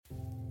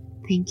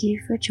Thank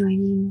you for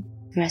joining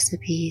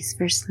Recipes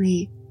for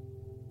Sleep.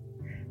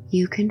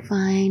 You can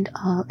find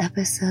all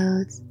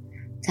episodes,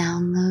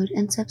 download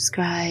and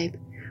subscribe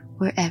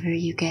wherever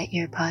you get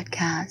your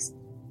podcast.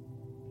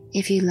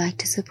 If you'd like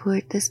to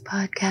support this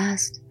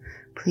podcast,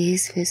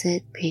 please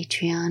visit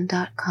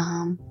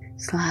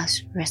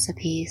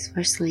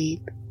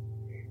patreon.com/recipesforsleep.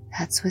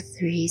 That's with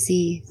 3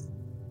 Z's.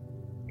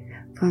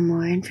 For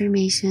more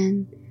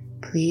information,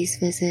 please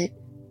visit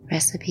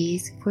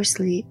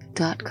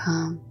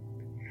recipesforsleep.com.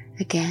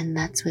 Again,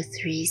 that's with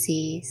 3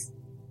 Z's.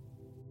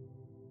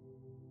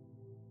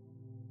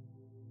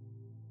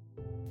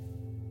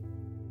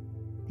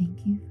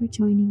 Thank you for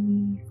joining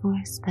me for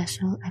a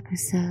special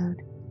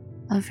episode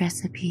of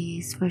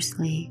Recipes for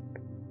Sleep.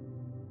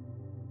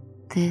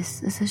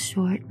 This is a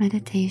short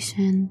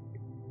meditation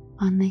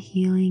on the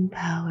healing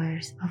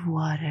powers of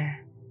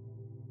water.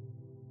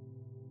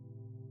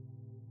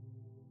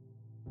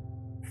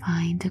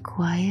 Find a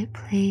quiet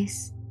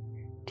place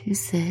to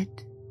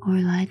sit or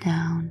lie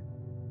down.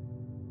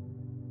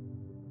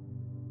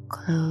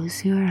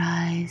 Close your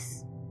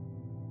eyes.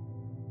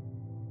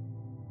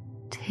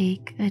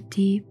 Take a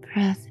deep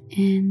breath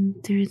in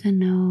through the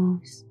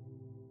nose.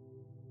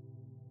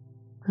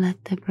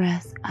 Let the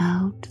breath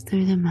out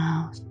through the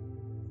mouth.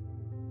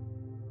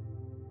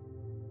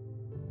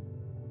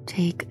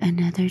 Take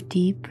another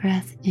deep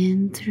breath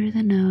in through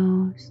the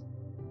nose.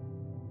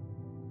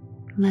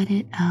 Let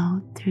it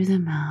out through the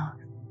mouth.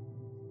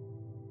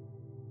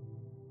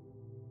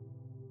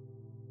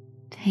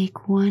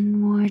 Take one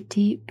more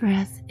deep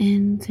breath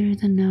in through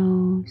the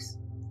nose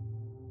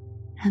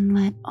and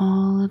let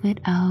all of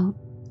it out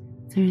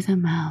through the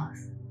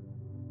mouth.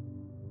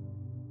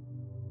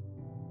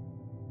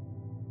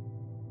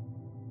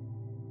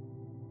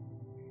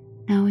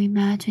 Now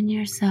imagine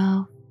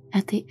yourself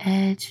at the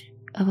edge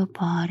of a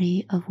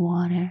body of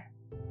water.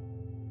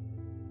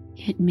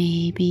 It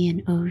may be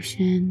an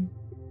ocean,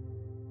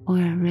 or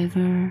a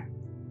river,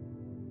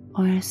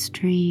 or a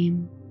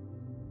stream.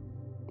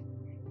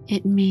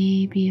 It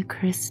may be a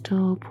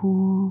crystal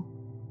pool.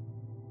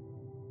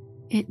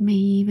 It may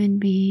even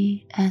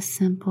be as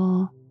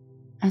simple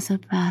as a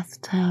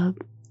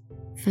bathtub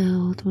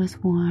filled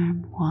with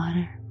warm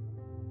water.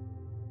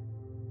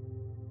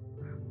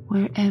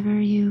 Wherever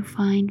you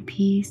find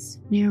peace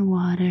near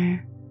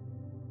water,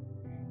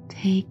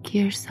 take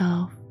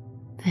yourself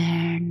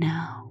there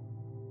now.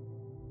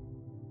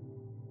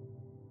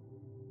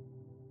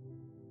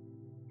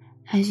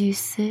 As you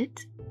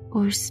sit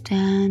or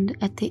stand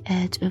at the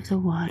edge of the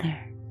water,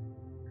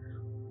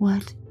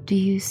 what do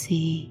you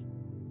see?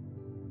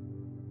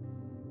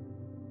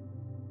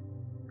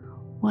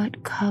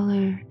 What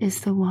color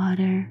is the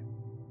water?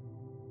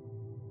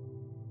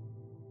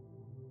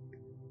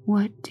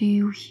 What do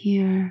you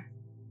hear?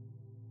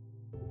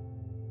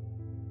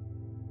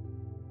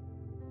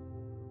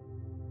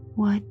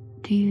 What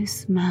do you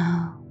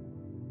smell?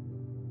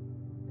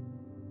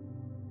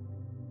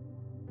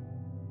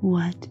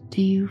 What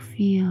do you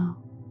feel?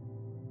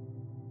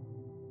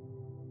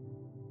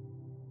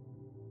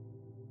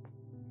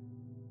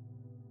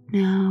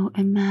 Now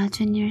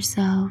imagine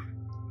yourself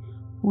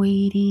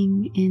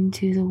wading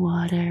into the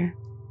water.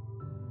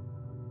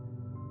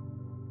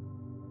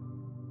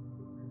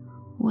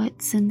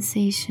 What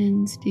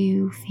sensations do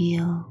you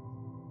feel?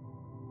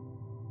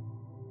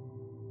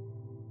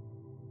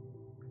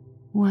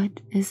 What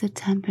is the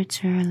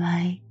temperature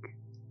like?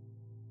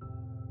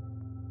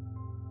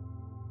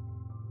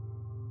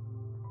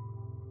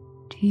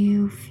 Do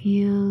you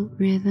feel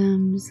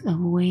rhythms of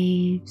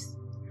waves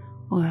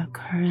or a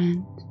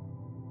current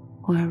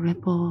or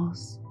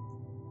ripples?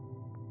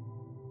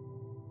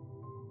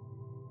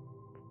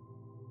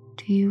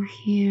 Do you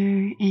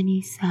hear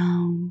any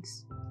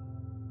sounds?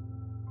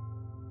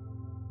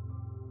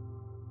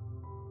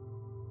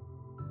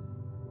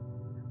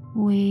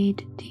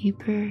 Wade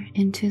deeper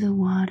into the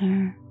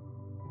water.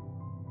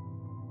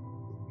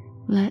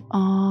 Let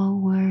all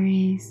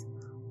worries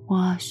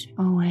wash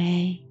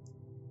away.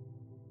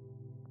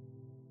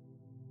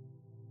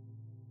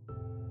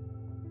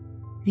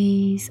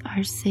 These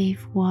are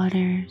safe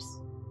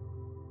waters.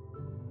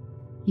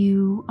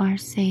 You are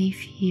safe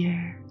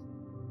here.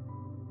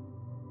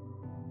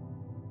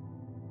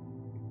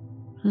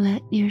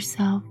 Let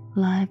yourself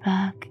lie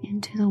back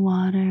into the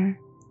water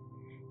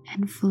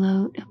and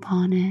float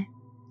upon it.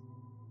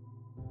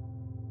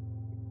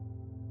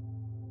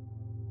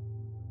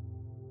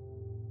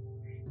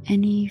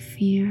 Any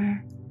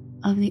fear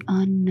of the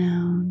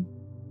unknown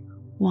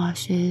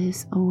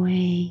washes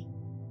away.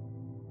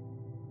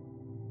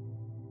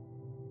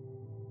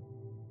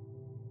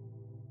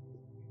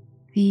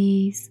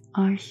 These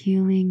are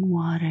healing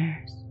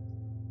waters.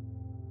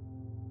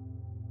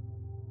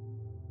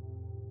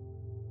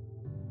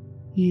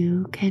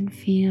 You can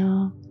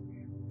feel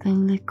the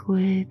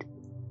liquid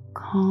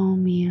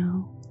calm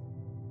you.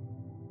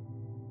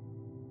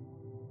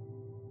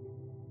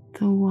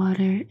 The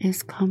water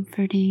is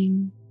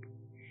comforting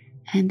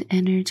and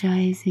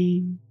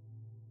energizing.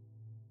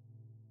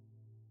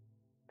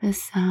 The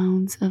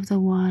sounds of the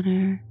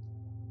water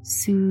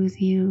soothe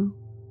you.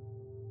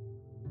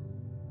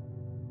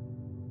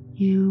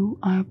 You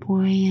are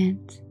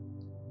buoyant.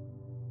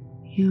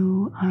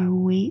 You are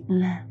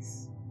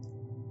weightless.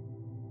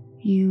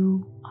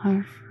 You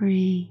are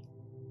free.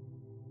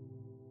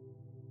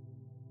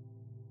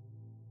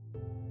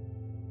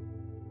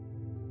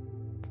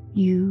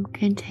 You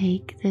can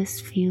take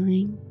this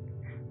feeling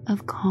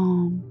of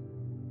calm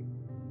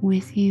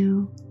with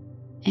you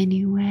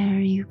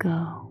anywhere you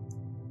go.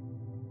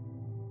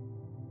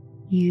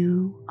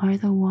 You are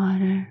the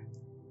water.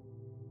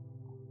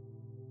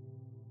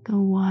 The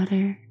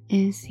water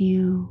is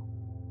you.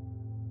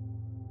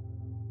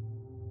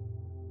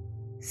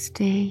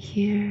 Stay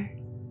here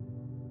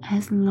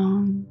as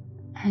long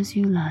as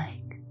you like.